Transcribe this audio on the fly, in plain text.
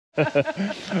I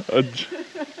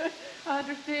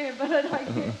understand, but I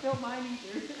can't feel mine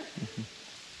either.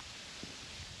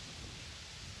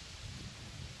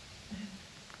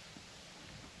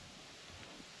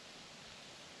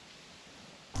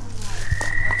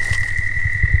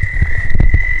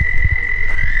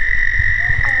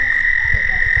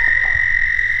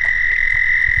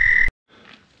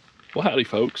 Well, howdy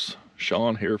folks,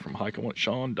 Shawn here from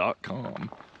HikingWithShawn.com.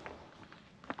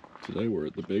 Today we're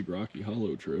at the Big Rocky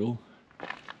Hollow Trail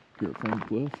here at Fern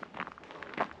Cliff.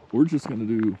 We're just going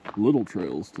to do little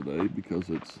trails today because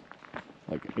it's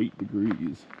like 8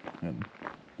 degrees and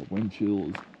the wind chill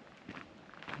is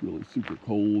really super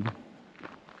cold,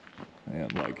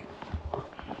 and like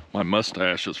my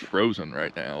mustache is frozen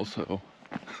right now, so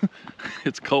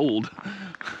it's cold.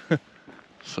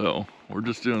 So we're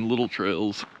just doing little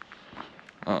trails.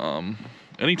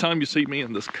 Anytime you see me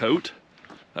in this coat,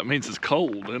 that means it's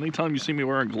cold. Anytime you see me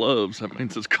wearing gloves, that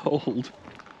means it's cold.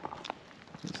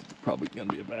 This is probably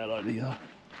gonna be a bad idea.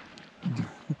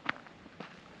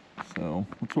 So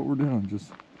that's what we're doing,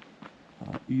 just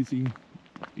easy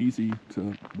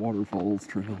to waterfalls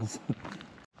trails.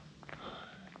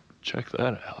 Check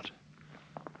that out.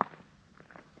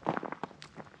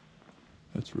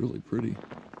 That's really pretty.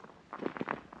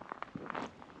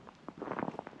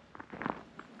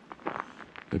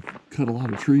 They've cut a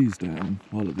lot of trees down,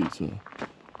 a lot of these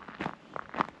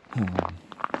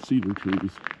cedar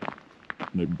trees,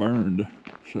 and they burned,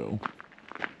 so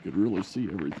you could really see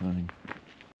everything.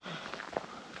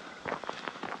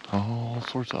 All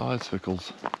sorts of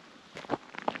icicles.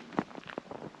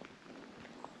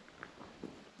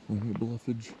 Plenty of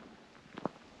bluffage,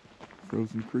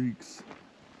 frozen creeks.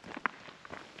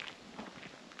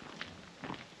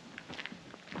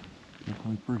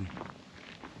 Definitely pretty.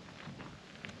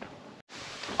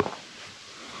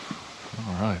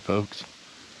 Alright folks,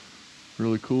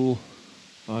 really cool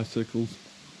bicycles,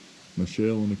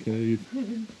 Michelle in a cave.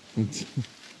 Here's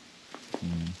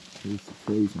the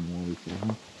frozen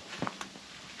waterfall.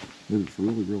 It is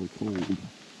really cold.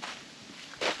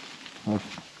 I've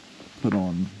put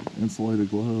on insulated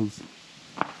gloves,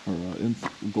 or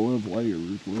glove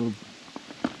layers,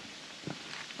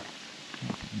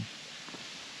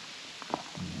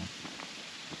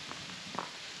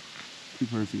 two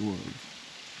pairs of gloves.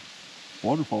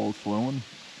 Waterfall's flowing.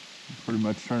 It's pretty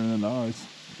much turning into ice.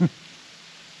 So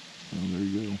there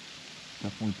you go.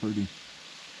 Definitely pretty.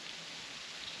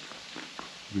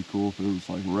 It'd be cool if it was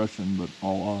like Russian, but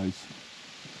all ice.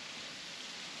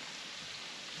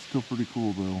 Still pretty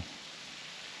cool though.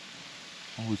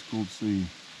 Always cool to see.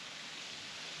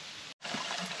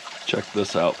 Check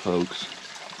this out folks.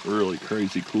 Really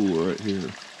crazy cool right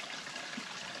here.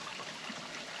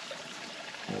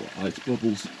 All the ice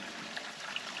bubbles.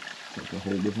 It's like a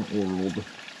whole different world.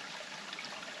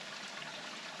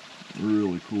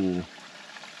 Really cool.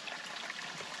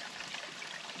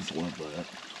 Just love that.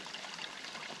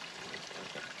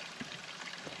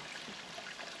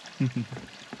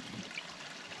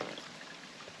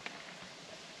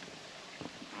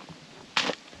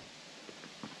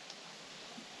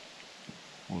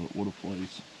 What a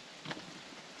place.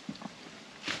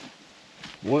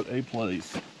 What a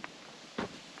place.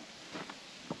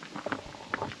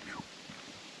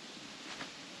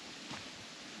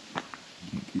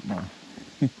 Keep my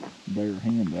bare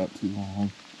hand out too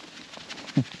long.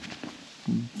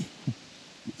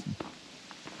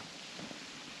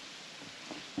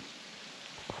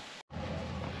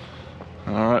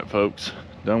 Alright folks,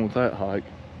 done with that hike.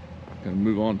 Gonna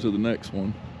move on to the next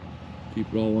one.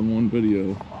 Keep it all in one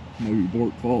video. Maybe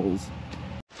Bork Falls.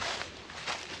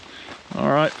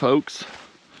 Alright folks,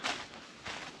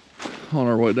 on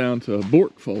our way down to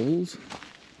Bork Falls.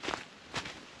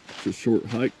 It's a short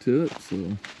hike to it,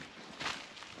 so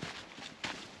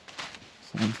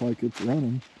sounds like it's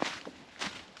running.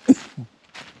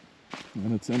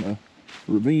 And it's in a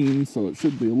ravine, so it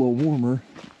should be a little warmer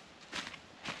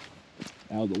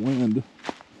out of the wind,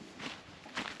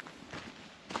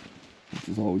 which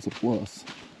is always a plus.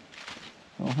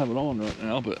 I don't have it on right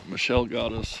now, but Michelle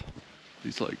got us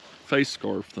these like face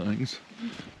scarf things.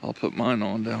 I'll put mine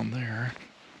on down there.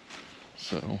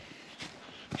 So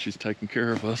she's taking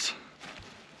care of us.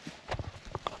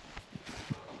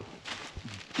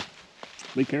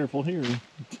 Be careful here.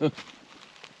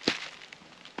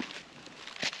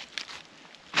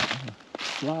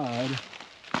 Slide.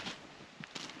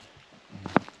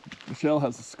 Michelle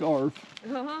has a scarf.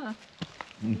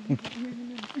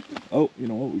 Oh, you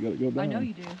know what? We gotta go down. I know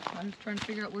you do. I was trying to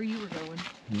figure out where you were going.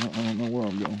 No, I don't know where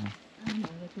I'm going. I know,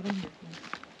 that's what I'm missing.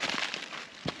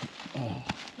 Oh.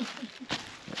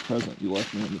 That present you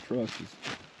left me in the truck is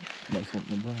That's what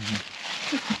the brown.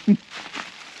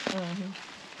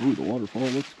 Ooh, the waterfall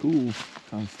looks cool.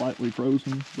 Kind of slightly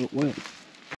frozen, but wet.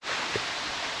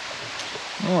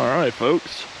 Alright,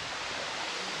 folks.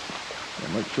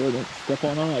 Gotta make sure I don't step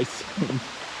on ice.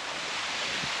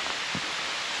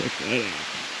 Check that out.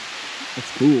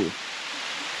 That's cool.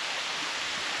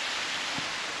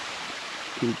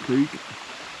 Cool creek.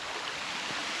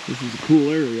 This is a cool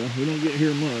area. We don't get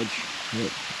here much,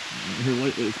 but here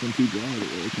lately it's been too dry to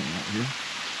really come out here.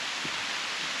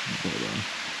 But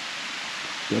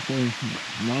definitely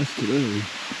nice today.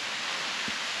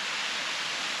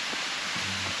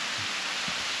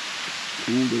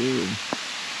 Cool day.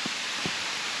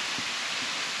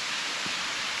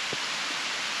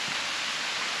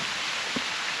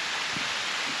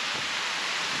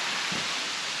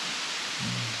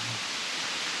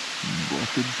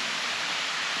 Blockage.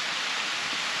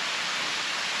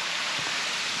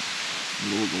 A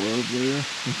little glove there.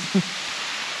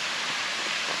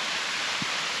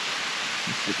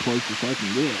 That's the closest I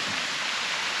can get.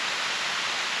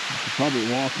 I could probably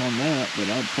walk on that, but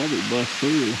I'd probably bust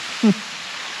through.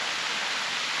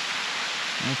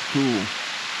 That's cool.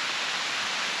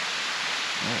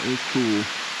 That is cool.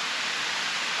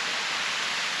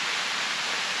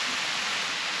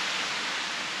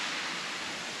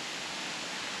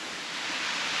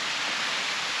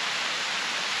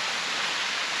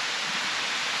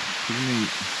 Pretty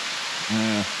neat.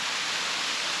 Yeah.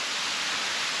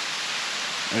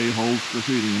 A-holes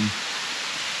graffitiing.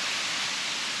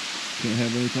 Can't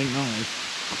have anything nice.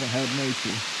 If I had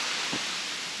nature.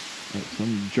 Like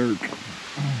some jerk.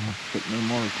 Put no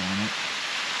mark on it.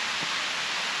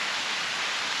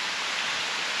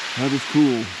 That is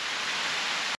cool.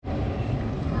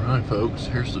 Alright folks,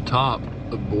 here's the top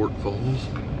of Bort Falls.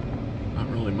 Not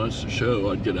really much to show.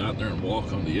 I'd get out there and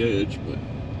walk on the edge, but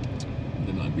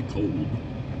then I'd be cold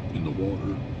in the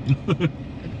water. At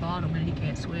the bottom and he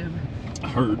can't swim. I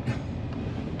heard.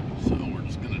 So we're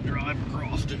just gonna drive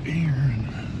across it here.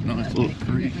 And nice little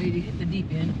creek. Ready to hit the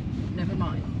deep end. Never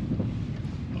mind.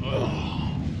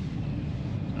 Oh.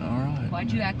 Alright.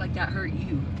 Why'd you act like that hurt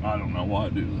you? I don't know why I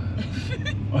do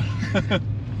that.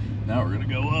 Now we're gonna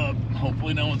go up.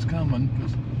 Hopefully no one's coming,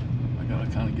 because I gotta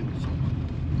kind of get some.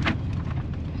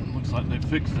 It looks like they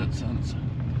fixed it since.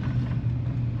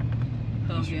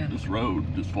 Oh, yeah. This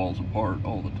road just falls apart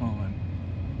all the time.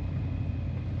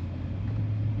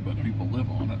 But people live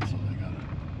on it, so they gotta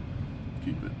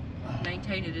keep it.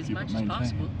 Maintain it as much as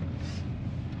possible.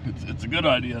 It's a good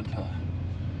idea to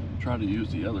try to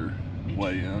use the other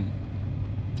way in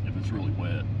if it's really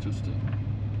wet, just to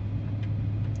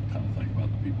kind of think about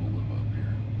the people who live up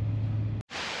here.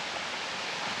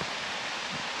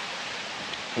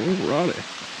 Alrighty.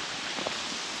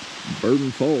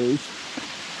 Burden Falls.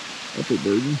 Upper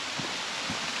Burden.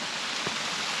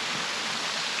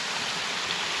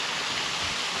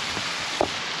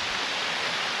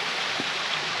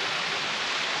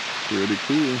 Pretty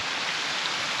cool.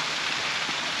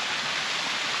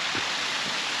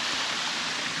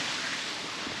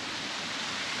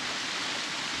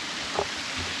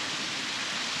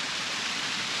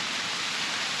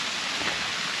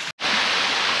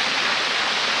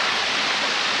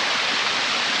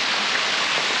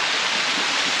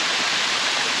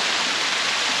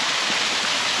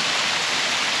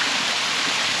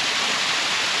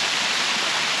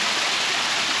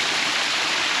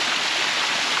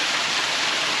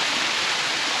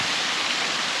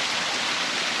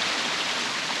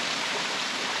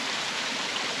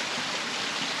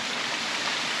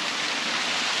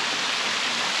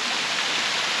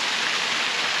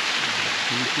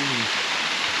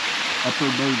 Upper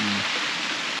Burden.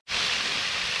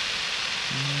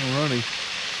 Alrighty.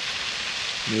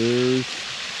 There's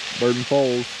Burden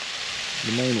Falls,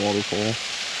 the main waterfall.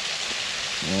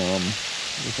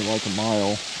 This is like a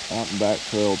mile out and back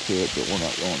trail to it, but we're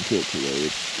not going to it today.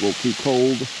 It's a little too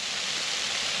cold.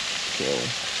 So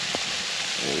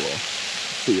we'll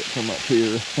see it from up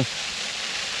here.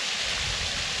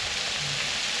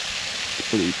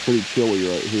 It's pretty chilly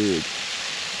right here. It's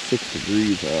 6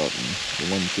 degrees out, and the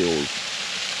wind chill is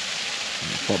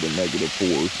probably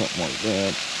 -4 or something like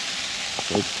that.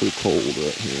 So it's pretty cold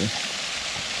right here.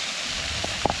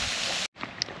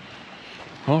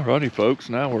 Alrighty folks,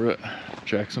 now we're at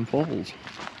Jackson Falls.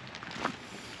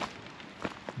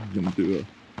 I'm gonna do a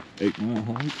 8-mile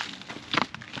hike.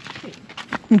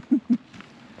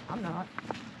 I'm not.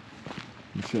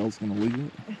 Michelle's gonna lead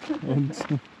it. And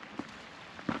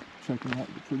checking out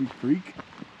the pretty creek.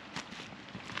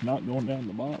 Not going down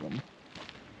the bottom,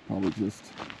 probably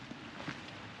just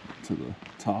to the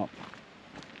top.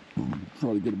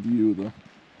 Try to get a view of the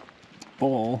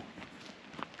fall.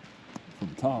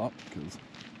 top because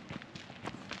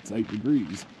it's 8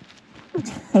 degrees.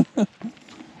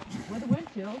 With a wind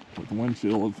chill. With the wind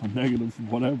chill of negative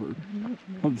whatever.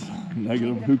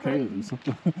 Negative who cares? So,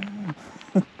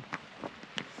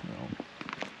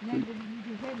 Negative, you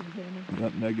just had it, Denny.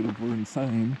 that negative we're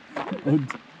insane.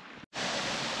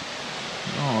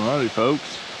 Alrighty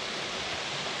folks.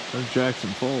 There's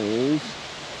Jackson Falls.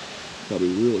 Gotta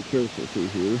be really careful through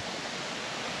here.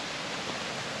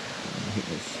 Hit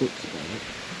no slip spot.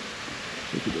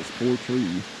 Look at this poor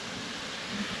tree.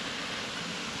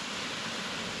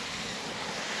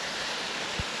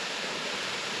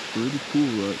 Pretty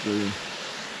cool right there.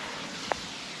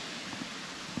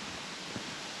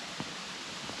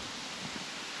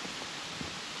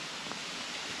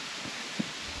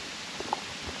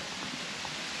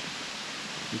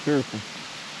 Be careful.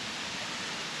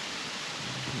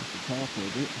 At the top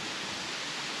of it.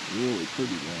 Really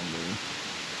pretty down there.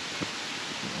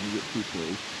 Don't get too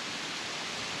close.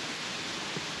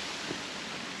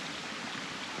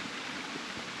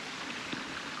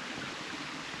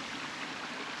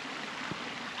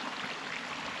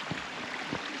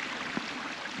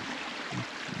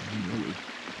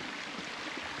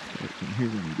 From here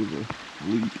and give a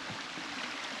leap.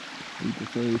 Leap of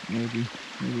faith, maybe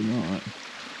not.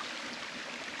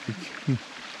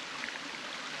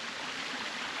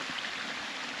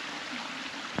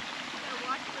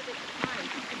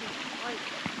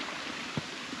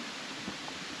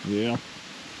 Yeah.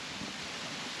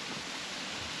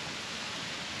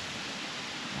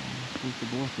 Where's the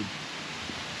blockage?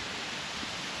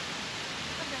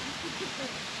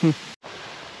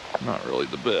 Not really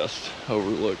the best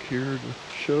overlook here to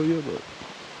show you, but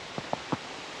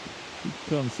you can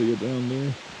kind of see it down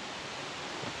there.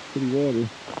 Pretty water.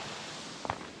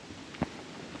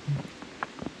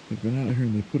 They've been out here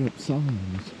and they put up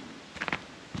signs.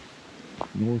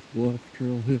 North Bluff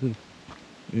Trailhead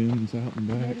ends out and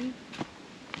back. Ready?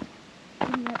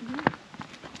 Can you help me?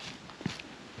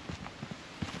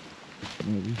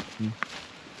 Maybe. Yeah.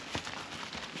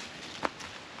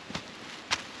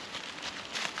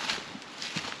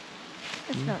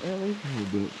 It's not really. A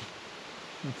little bit.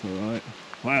 That's alright.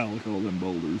 Wow, look at all them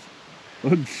boulders.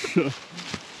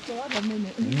 So I'm a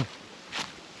minute. Yeah.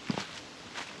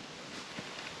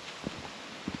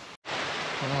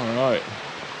 Alright.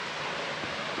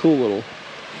 Cool little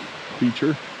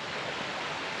feature.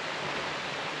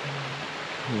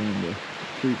 And the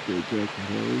creek there at Jackson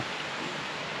Falls.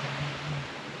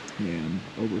 And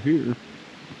over here, in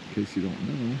case you don't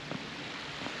know,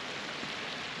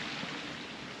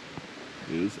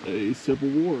 is a Civil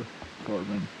War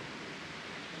carving.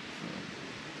 So,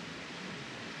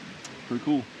 pretty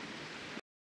cool.